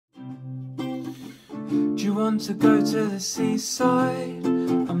Do you want to go to the seaside?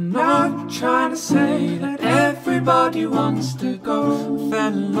 I'm not trying to say that everybody wants to go. Fell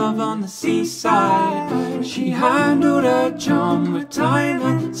in love on the seaside. She handled her charm with time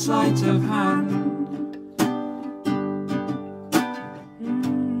and sleight of hand.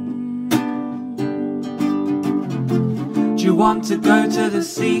 Do you want to go to the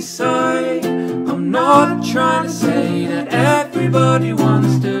seaside? I'm not trying to say that everybody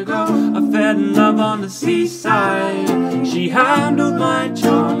wants to go. I fell in love on the seaside. She handled my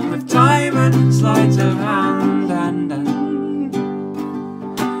charm with time and sleight of hand.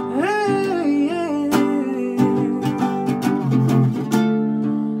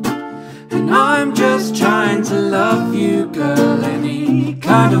 And I'm just trying to love you, girl, any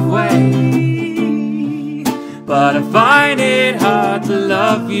kind of way. But I find it hard to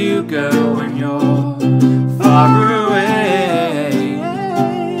love you, girl, when you're far away,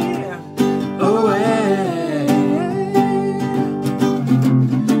 away.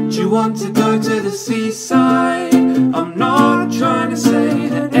 Do you want to go to the seaside? I'm not trying to say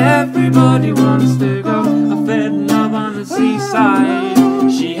that everybody wants to go. I fell in love on the seaside.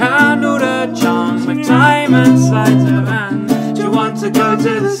 She handled her charms with time and sleight of hand. Do you want to go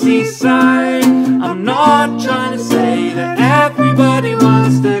to the seaside? I'm not trying to say that everybody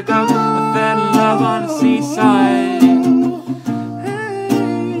wants to go. I fell in love on the seaside.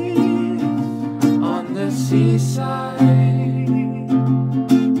 On the seaside.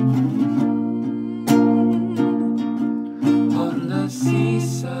 On the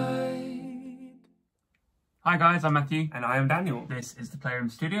seaside. Hi guys, I'm Matthew. And I am Daniel. This is the Playroom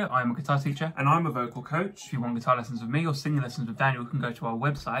Studio. I'm a guitar teacher. And I'm a vocal coach. If you want guitar lessons with me or singing lessons with Daniel, you can go to our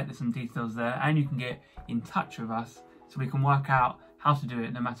website. There's some details there, and you can get in touch with us so we can work out how to do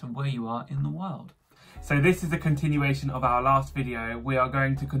it no matter where you are in the world. So this is a continuation of our last video. We are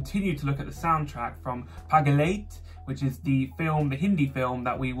going to continue to look at the soundtrack from Pagglait, which is the film, the Hindi film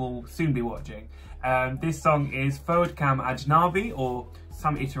that we will soon be watching. This song is Thode Ajnabi, or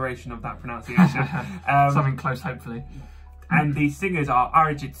some iteration of that pronunciation. Something close, hopefully. And the singers are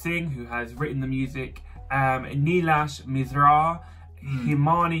Arijit Singh, who has written the music, Nilash Misra,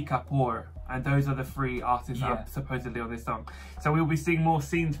 Himani Kapoor, and those are the three artists that are supposedly on this song. So we'll be seeing more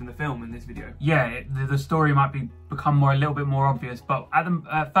scenes from the film in this video. Yeah, the story might become a little bit more obvious, but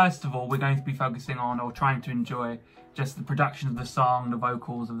first of all, we're going to be focusing on, or trying to enjoy, just the production of the song, the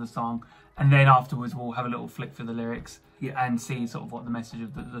vocals of the song, and then afterwards we'll have a little flick through the lyrics and see sort of what the message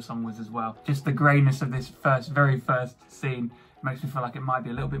of the song was as well. Just the greyness of this very first scene makes me feel like it might be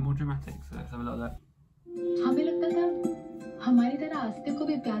a little bit more dramatic. So let's have a look at that. हमें लगता था हमारी तरह आस्ते को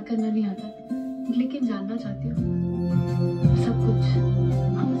भी प्यार करना नहीं आता, लेकिन जानना चाहती हूँ सब कुछ।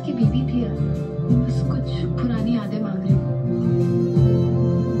 हम उसकी बीवी थी यार, बस कुछ पुरानी यादें मांग रही हूँ।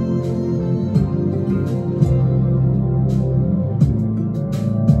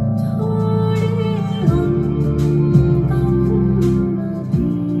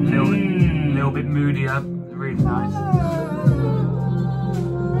 Really nice.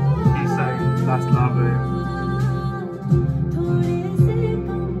 He's saying that's lovely.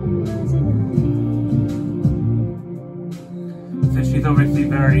 So she's obviously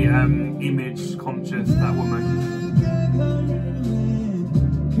very image conscious, that woman.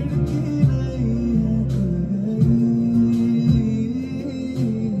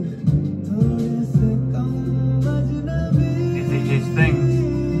 Is it his thing?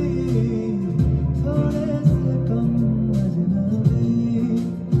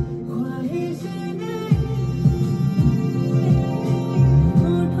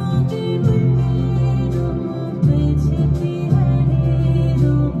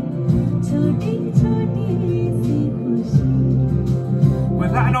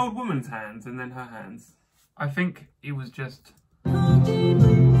 Hands and then her hands. I think it was just... No,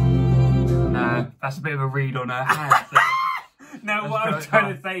 that's a bit of a read on her hands. No, what I'm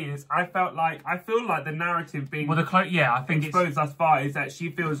trying to say is, I feel like the narrative being I think exposed thus far is that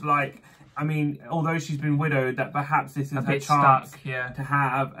she feels like, I mean, although she's been widowed, that perhaps this is her chance to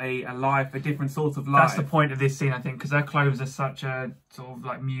have a life, a different sort of life. That's the point of this scene, I think, because her clothes are such a sort of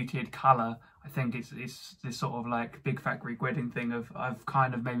like muted colour. I think it's this sort of like big fat Greek wedding thing of I've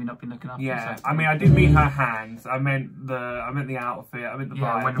kind of maybe not been looking after myself. I mean, I didn't mean her hands. I meant the outfit. I meant the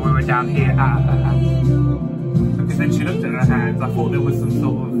vibe. When we were down here at her hands. Because then she looked at her hands. I thought there was some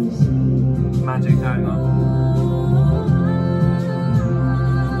sort of magic going on.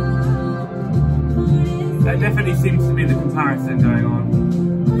 There definitely seems to be the comparison going on.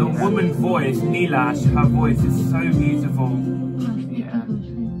 The woman's voice, Nilash, her voice is so beautiful. Yeah.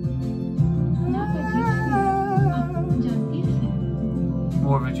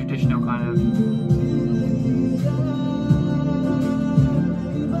 More of a traditional kind of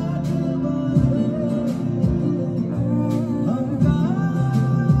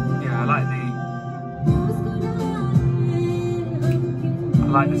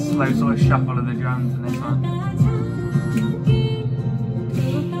I like the slow sort of shuffle of the drums in this one.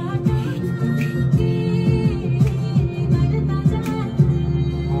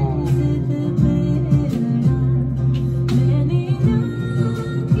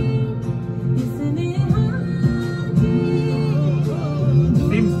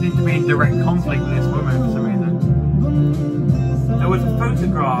 Seems to be in direct conflict with this woman for some reason. There was a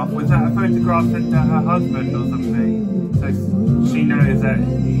photograph. Was that a photograph sent to her husband or something? So she knows that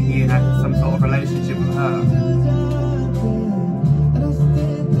he had some sort of relationship with her.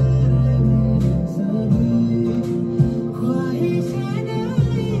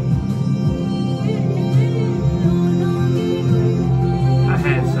 Her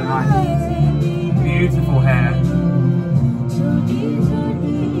hair's so nice. Beautiful hair.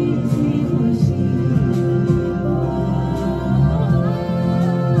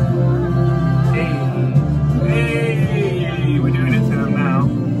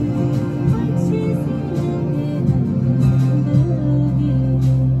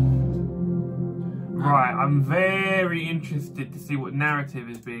 I'm very interested to see what narrative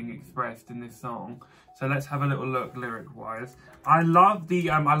is being expressed in this song. So let's have a little look lyric-wise. I love the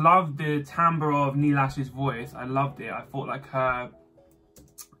timbre of Neelash's voice. I loved it. I thought like her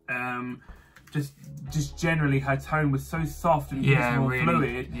just generally her tone was so soft and more really,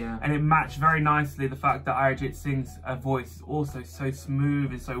 fluid, and it matched very nicely the fact that Arijit Singh's voice is also so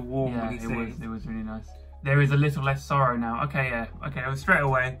smooth and so warm when he sings. It was really nice. There is a little less sorrow now. Okay, it was straight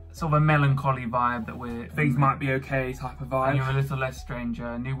away sort of a melancholy vibe that we're... Things might be okay type of vibe. And you're a little less stranger.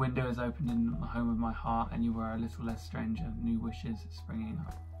 A new window is opened in the home of my heart, and you were a little less stranger. New wishes springing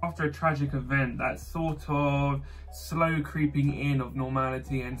up. After a tragic event, that sort of slow creeping in of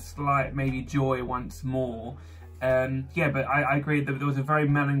normality and slight maybe joy once more. But I agree that there was a very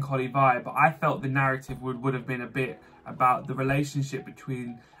melancholy vibe, but I felt the narrative would have been a bit about the relationship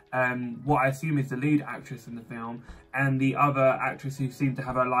between what I assume is the lead actress in the film and the other actress who seemed to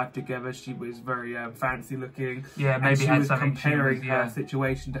have her life together. She was very fancy looking. Yeah, maybe and she had was something comparing her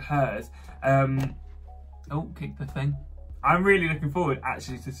situation to hers. Oh, kick the thing. I'm really looking forward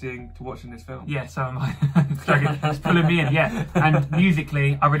actually to watching this film. Yeah, so am I. It's pulling me in, yeah. And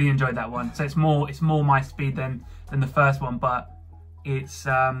musically, I really enjoyed that one. So it's more my speed than the first one, but it's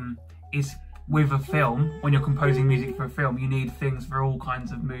with a film, when you're composing music for a film, you need things for all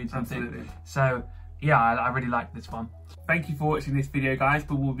kinds of moods and things. So yeah, I really like this one. Thank you for watching this video, guys,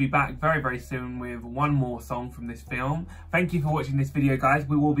 but we'll be back very, very soon with one more song from this film. Thank you for watching this video, guys.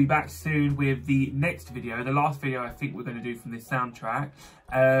 We will be back soon with the next video, the last video I think we're going to do from this soundtrack.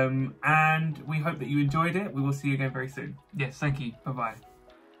 And we hope that you enjoyed it. We will see you again very soon. Yes, thank you. Bye-bye.